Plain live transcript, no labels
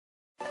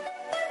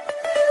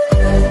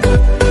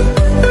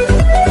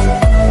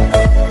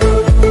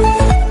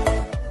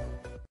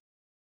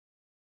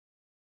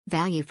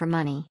Value for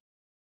money.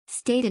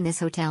 Stayed in this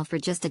hotel for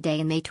just a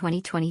day in May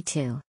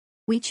 2022.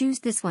 We choose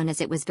this one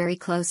as it was very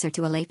closer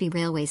to Alleppey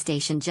railway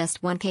station,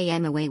 just 1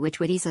 km away,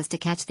 which would ease us to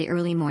catch the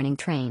early morning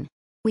train.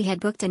 We had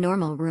booked a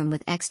normal room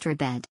with extra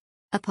bed.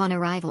 Upon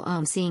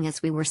arrival, seeing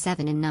as we were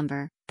 7 in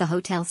number, the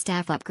hotel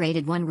staff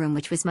upgraded one room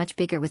which was much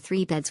bigger with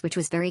 3 beds, which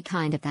was very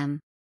kind of them.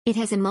 It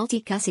has a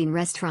multi-cuisine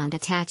restaurant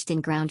attached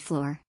in ground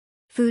floor.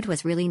 Food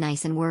was really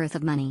nice and worth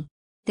of money.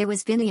 There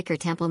was Vinayakar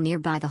temple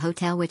nearby the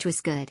hotel, which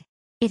was good.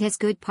 It has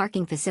good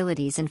parking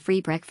facilities and free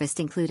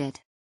breakfast included.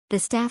 The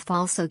staff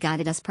also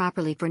guided us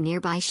properly for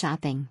nearby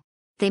shopping.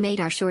 They made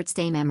our short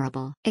stay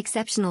memorable.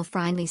 Exceptional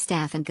friendly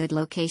staff and good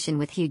location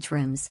with huge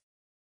rooms.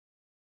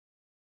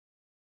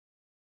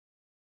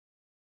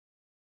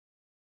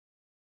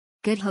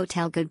 Good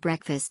hotel, good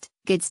breakfast,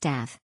 good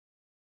staff.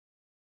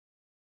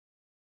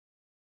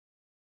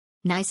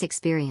 Nice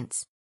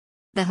experience.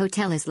 The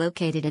hotel is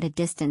located at a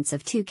distance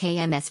of 2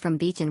 km from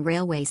beach and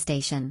railway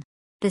station.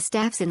 The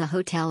staffs in the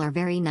hotel are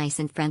very nice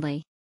and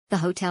friendly. The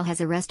hotel has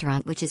a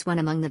restaurant which is one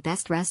among the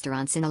best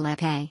restaurants in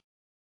Alleppey.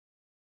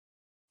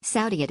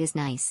 Saudi, it is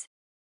nice.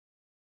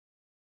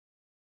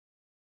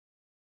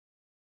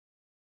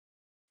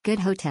 Good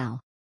hotel.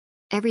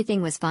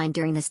 Everything was fine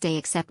during the stay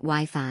except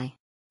Wi-Fi.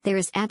 There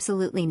is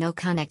absolutely no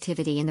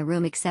connectivity in the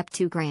room except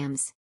 2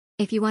 grams.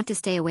 If you want to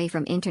stay away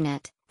from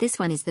internet, this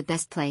one is the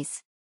best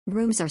place.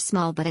 Rooms are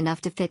small but enough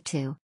to fit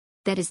 2.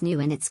 Bed is new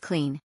and it's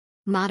clean.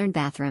 Modern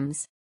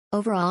bathrooms.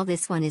 Overall,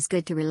 this one is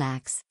good to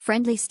relax.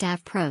 Friendly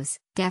staff. Pros,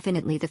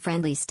 definitely the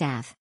friendly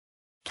staff.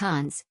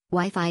 Cons,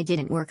 Wi-Fi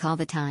didn't work all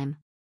the time.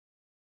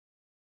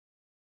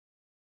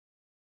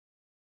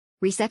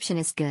 Reception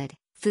is good,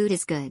 food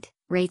is good,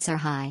 rates are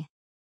high.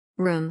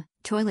 Room,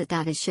 toilet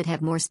should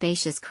have more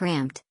spacious,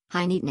 cramped,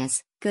 high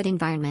neatness, good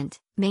environment,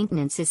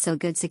 maintenance is so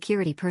good,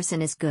 security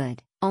person is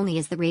good, only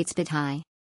is the rates bit high.